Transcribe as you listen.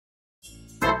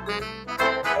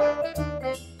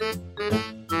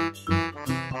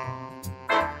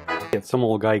it's some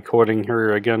old guy coding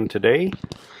here again today,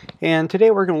 and today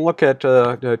we're going to look at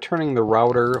turning the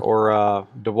router or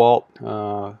DeWalt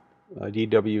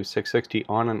DW660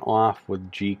 on and off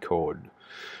with Gcode.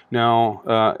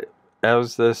 Now,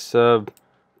 as this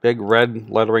big red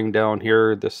lettering down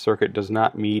here, this circuit does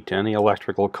not meet any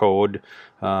electrical code.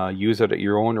 Use it at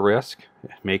your own risk. It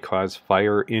may cause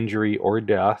fire, injury, or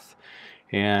death,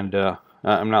 and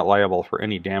I'm not liable for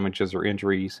any damages or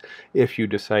injuries if you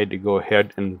decide to go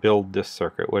ahead and build this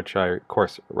circuit, which I of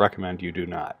course recommend you do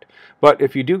not. But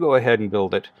if you do go ahead and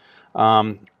build it,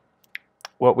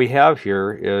 what we have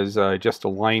here is just a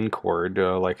line cord,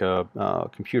 like a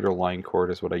computer line cord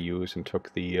is what I use, and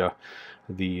took the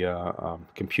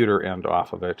computer end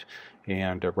off of it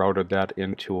and routed that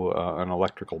into an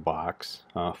electrical box,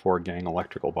 4-gang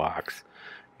electrical box,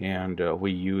 and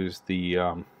we use the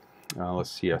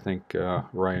let's see, I think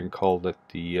Ryan called it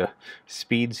the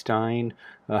Speedstein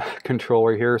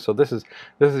controller here. So this is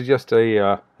just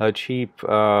a cheap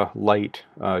light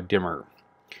dimmer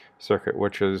circuit,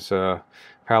 which is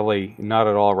probably not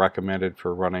at all recommended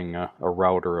for running a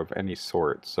router of any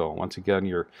sort. So once again,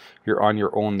 you're on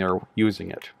your own there using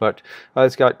it. But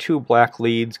it's got 2 black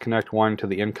leads, connect one to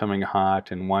the incoming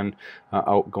hot and one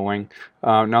outgoing.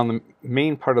 Now the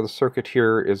main part of the circuit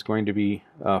here is going to be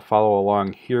follow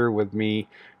along here with me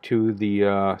to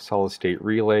the solid state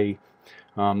relay.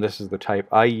 This is the type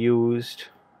I used.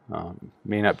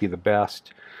 May not be the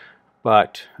best,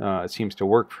 but it seems to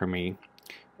work for me.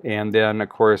 And then, of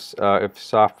course, if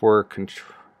software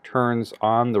turns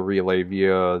on the relay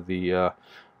via the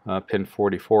pin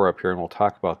 44 up here, and we'll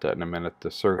talk about that in a minute,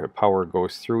 the circuit power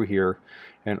goes through here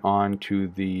and on to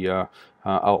the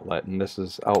outlet. And this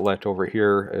is outlet over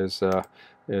here is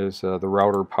the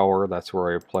router power. That's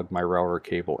where I plug my router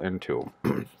cable into.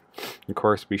 Of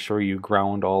course, be sure you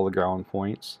ground all the ground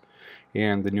points,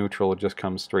 and the neutral just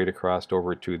comes straight across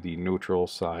over to the neutral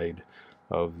side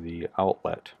of the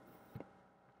outlet.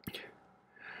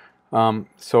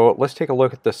 So let's take a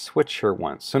look at the switch here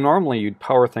once. So normally you'd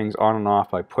power things on and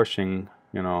off by pushing,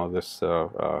 you know, this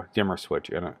dimmer switch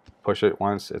in it. Push it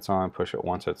once it's on, push it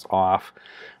once it's off,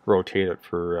 rotate it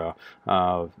for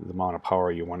the amount of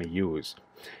power you want to use.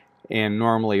 And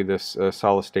normally this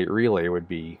solid state relay would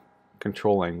be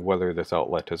controlling whether this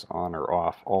outlet is on or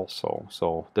off also.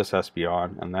 So this has to be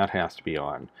on and that has to be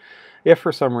on. If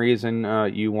for some reason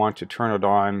you want to turn it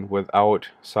on without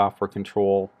software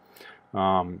control,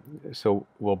 so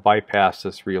we'll bypass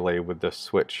this relay with this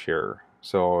switch here.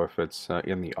 So if it's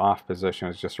in the off position,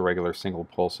 it's just a regular single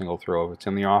pull, single throw. If it's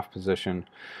in the off position,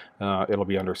 it'll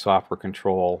be under software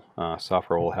control.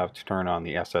 Software will have to turn on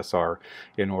the SSR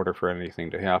in order for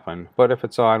anything to happen. But if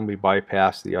it's on, we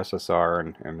bypass the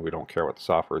SSR and we don't care what the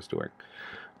software is doing.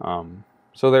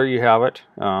 So there you have it.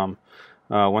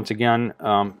 Once again,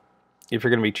 if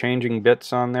you're going to be changing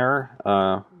bits on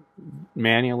there,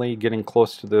 manually getting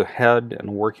close to the head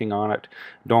and working on it,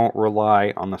 don't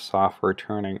rely on the software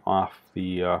turning off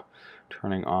the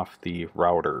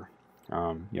router.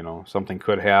 You know, something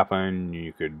could happen.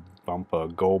 You could bump a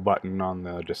go button on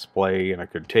the display and it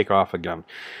could take off again.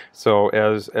 So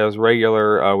as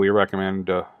regular, we recommend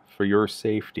for your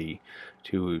safety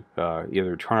to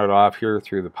either turn it off here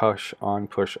through the push on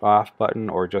push off button,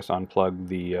 or just unplug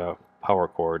the power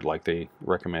cord like they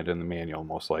recommend in the manual,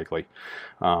 most likely,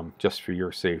 just for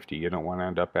your safety. You don't want to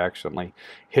end up accidentally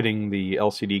hitting the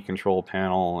LCD control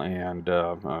panel and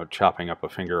chopping up a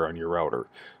finger on your router.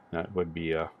 That would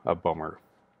be a bummer.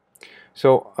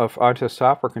 So onto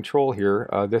software control here.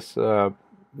 This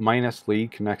minus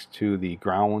lead connects to the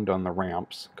ground on the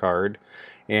ramps card,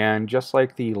 and just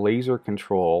like the laser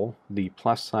control, the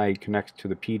plus side connects to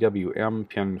the PWM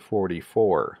pin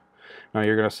 44. Now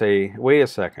you're going to say, wait a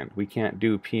second, we can't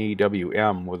do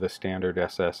PWM with a standard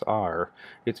SSR.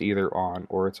 It's either on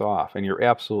or it's off. And you're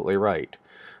absolutely right.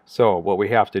 So what we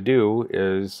have to do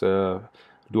is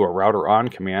do a router on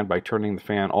command by turning the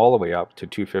fan all the way up to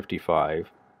 255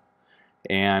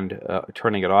 and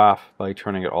turning it off by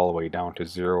turning it all the way down to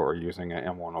 0 or using an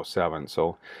M107.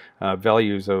 So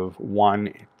values of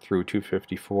 1 through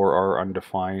 254 are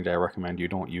undefined. I recommend you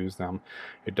don't use them.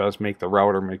 It does make the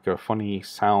router make a funny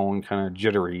sound, kind of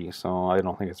jittery, so I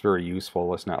don't think it's very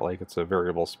useful. It's not like it's a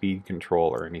variable speed control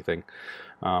or anything.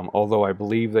 Although I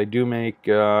believe they do make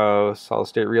solid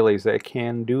state relays that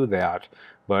can do that,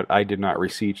 but I did not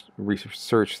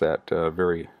research that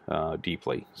very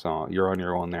deeply, so you're on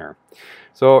your own there.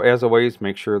 So as always,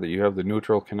 make sure that you have the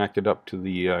neutral connected up to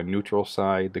the neutral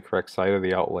side, the correct side of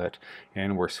the outlet,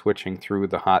 and we're switching through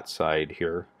the hot side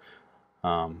here.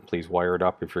 Please wire it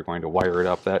up if you're going to wire it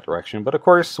up that direction. But of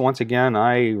course, once again,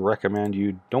 I recommend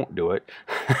you don't do it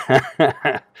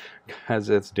because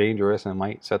it's dangerous and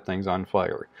might set things on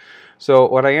fire. So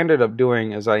what I ended up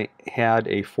doing is I had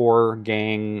a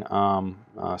 4-gang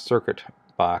circuit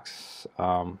box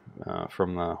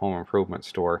from the home improvement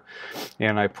store,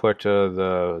 and I put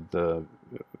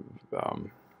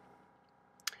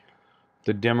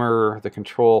the dimmer, the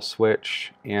control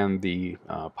switch, and the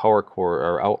power cord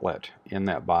or outlet in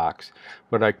that box,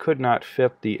 but I could not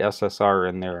fit the SSR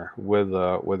in there with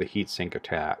a heatsink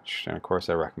attached. And of course,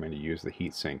 I recommend you use the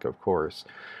heatsink, of course.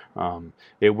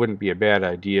 It wouldn't be a bad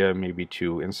idea maybe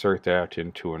to insert that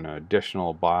into an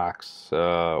additional box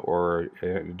or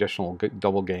an additional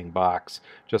double gang box,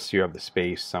 just so you have the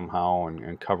space somehow,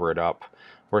 and cover it up,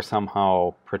 or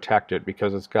somehow protect it,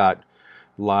 because it's got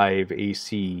live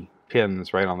AC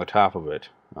pins right on the top of it,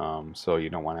 so you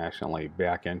don't want to accidentally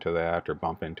back into that or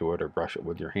bump into it or brush it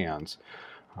with your hands.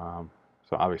 So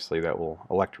obviously that will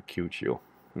electrocute you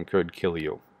and could kill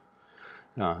you.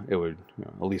 It would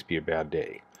at least be a bad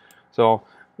day. So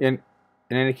in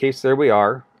any case, there we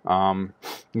are. Now,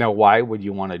 why would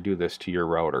you want to do this to your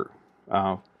router?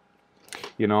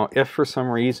 You know, if for some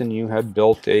reason you had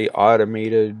built a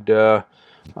automated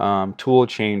tool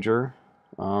changer,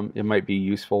 it might be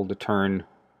useful to turn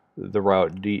the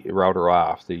router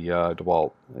off, the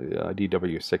DeWalt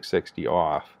DW660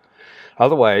 off.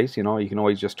 Otherwise, you know, you can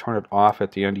always just turn it off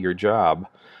at the end of your job,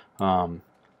 and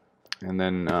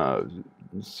then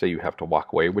say you have to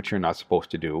walk away, which you're not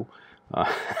supposed to do.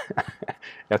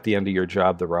 At the end of your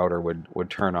job, the router would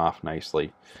turn off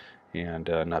nicely and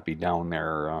not be down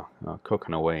there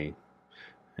cooking away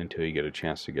until you get a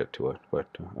chance to get to it. But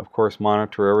of course,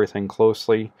 monitor everything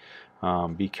closely.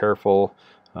 Be careful.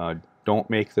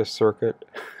 Don't make this circuit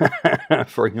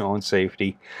for your own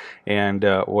safety, and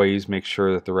always make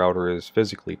sure that the router is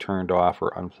physically turned off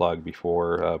or unplugged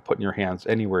before putting your hands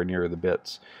anywhere near the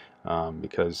bits,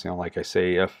 because, you know, like I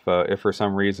say, if for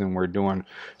some reason we're doing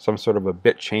some sort of a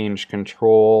bit change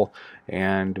control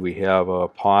and we have a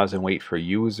pause and wait for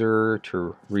user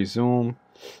to resume,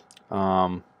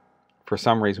 for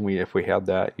some reason if we had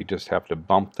that, you just have to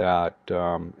bump that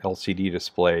LCD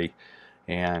display,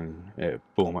 and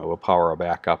boom, it will power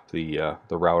back up the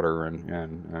router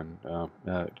and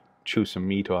chew some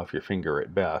meat off your finger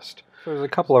at best. So there's a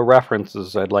couple of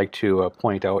references I'd like to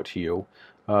point out to you.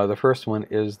 The first one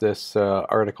is this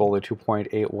article, the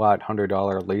 2.8 watt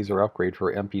 $100 laser upgrade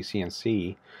for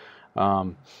MPCNC.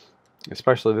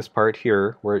 Especially this part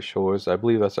here where it shows, I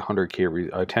believe that's a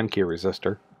 10K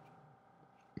resistor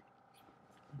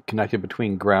connected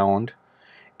between ground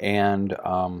and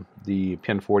the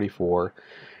pin 44,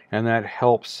 and that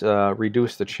helps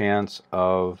reduce the chance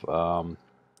of,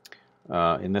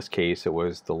 in this case, it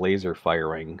was the laser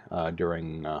firing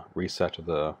during reset of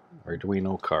the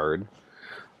Arduino card.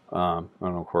 And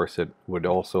of course, it would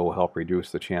also help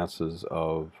reduce the chances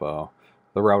of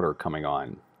the router coming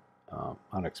on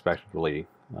unexpectedly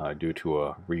due to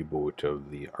a reboot of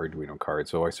the Arduino card.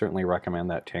 So I certainly recommend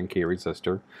that 10K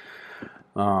resistor.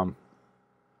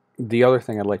 The other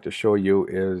thing I'd like to show you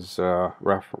is,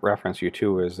 reference you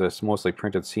to, is this mostly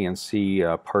printed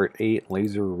CNC Part 8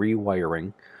 laser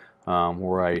rewiring,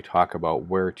 where I talk about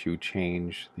where to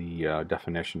change the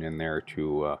definition in there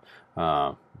to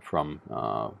from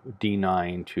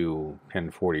D9 to pin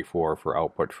 44 for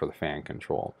output for the fan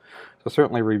control. So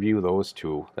certainly review those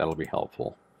two, that'll be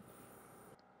helpful.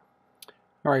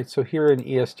 Alright, so here in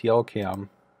ESTLCAM,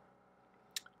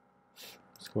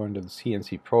 let's go into the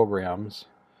CNC programs.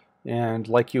 And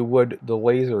like you would the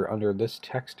laser under this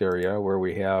text area where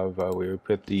we have, we would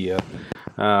put the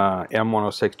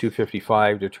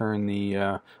M106-255 to turn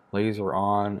the laser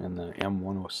on and the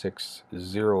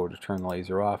M106-0 to turn the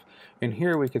laser off. And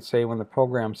here we could say when the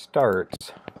program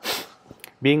starts,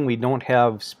 being we don't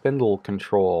have spindle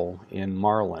control in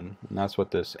Marlin, and that's what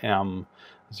this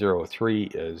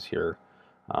M03 is here,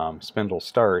 spindle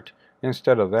start,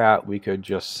 instead of that we could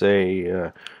just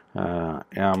say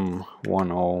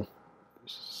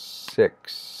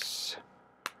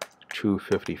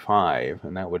M106-255,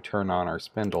 and that would turn on our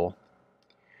spindle.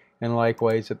 And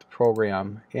likewise at the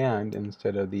program end,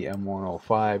 instead of the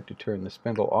M105 to turn the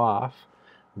spindle off,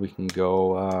 we can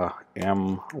go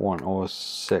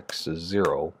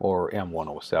M106-0 or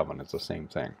M107. It's the same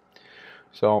thing.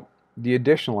 So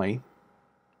additionally,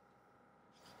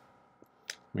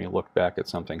 let me look back at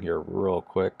something here real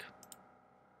quick.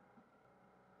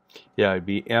 Yeah, it'd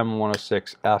be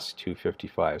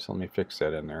M106S-255. So let me fix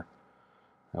that in there.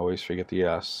 I always forget the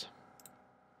S.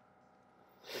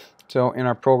 So in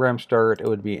our program start, it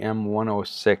would be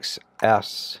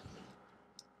M106S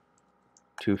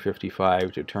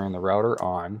 255 to turn the router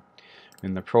on.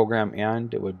 In the program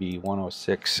end, it would be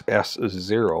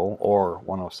 106S0, or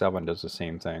 107 does the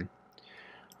same thing.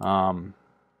 In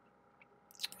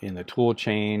the tool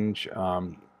change,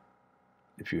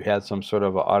 if you had some sort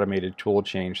of an automated tool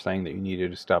change thing that you needed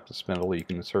to stop the spindle, you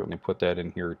can certainly put that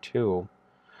in here too.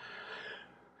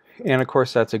 And of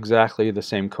course, that's exactly the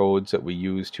same codes that we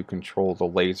use to control the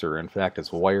laser. In fact,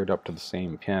 it's wired up to the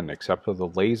same pin, except for the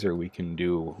laser we can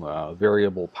do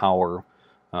variable power,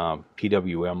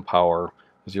 PWM power,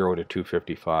 0 to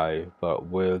 255, but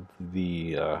with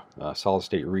the solid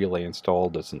state relay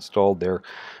that's installed there,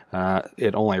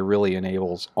 it only really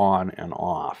enables on and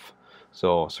off.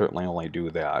 So certainly only do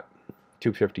that,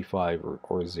 255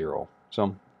 or 0.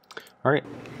 So, alright.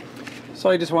 So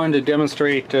I just wanted to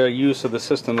demonstrate use of the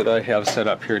system that I have set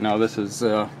up here. Now this is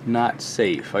not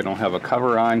safe. I don't have a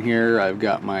cover on here. I've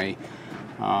got my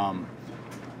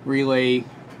relay,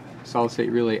 solid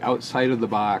state relay outside of the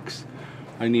box.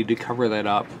 I need to cover that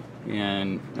up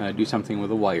and do something with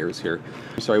the wires here.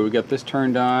 So we got this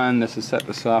turned on. This is set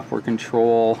to software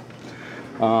control.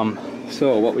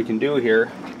 So what we can do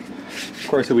here, of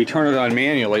course, if we turn it on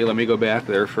manually, let me go back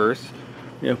there first.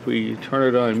 If we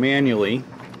turn it on manually,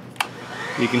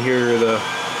 you can hear the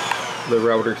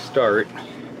router start.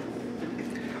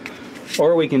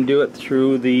 Or we can do it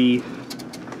through the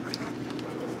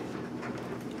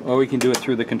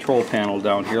control panel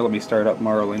down here. Let me start up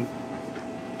Marlin.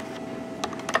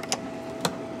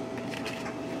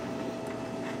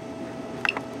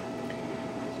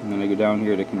 And then I go down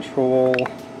here to control,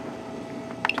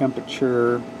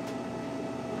 temperature,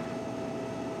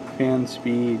 fan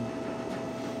speed.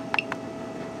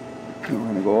 And we're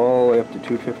going to go all the way up to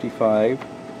 255. And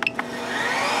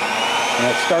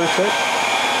that starts it.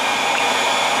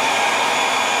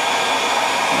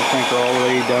 I'll crank her all the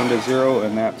way down to 0,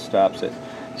 and that stops it.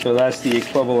 So that's the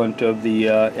equivalent of the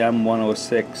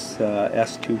M106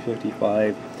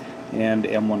 S255 and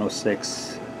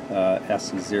M106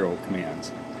 S0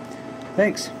 commands.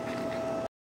 Thanks.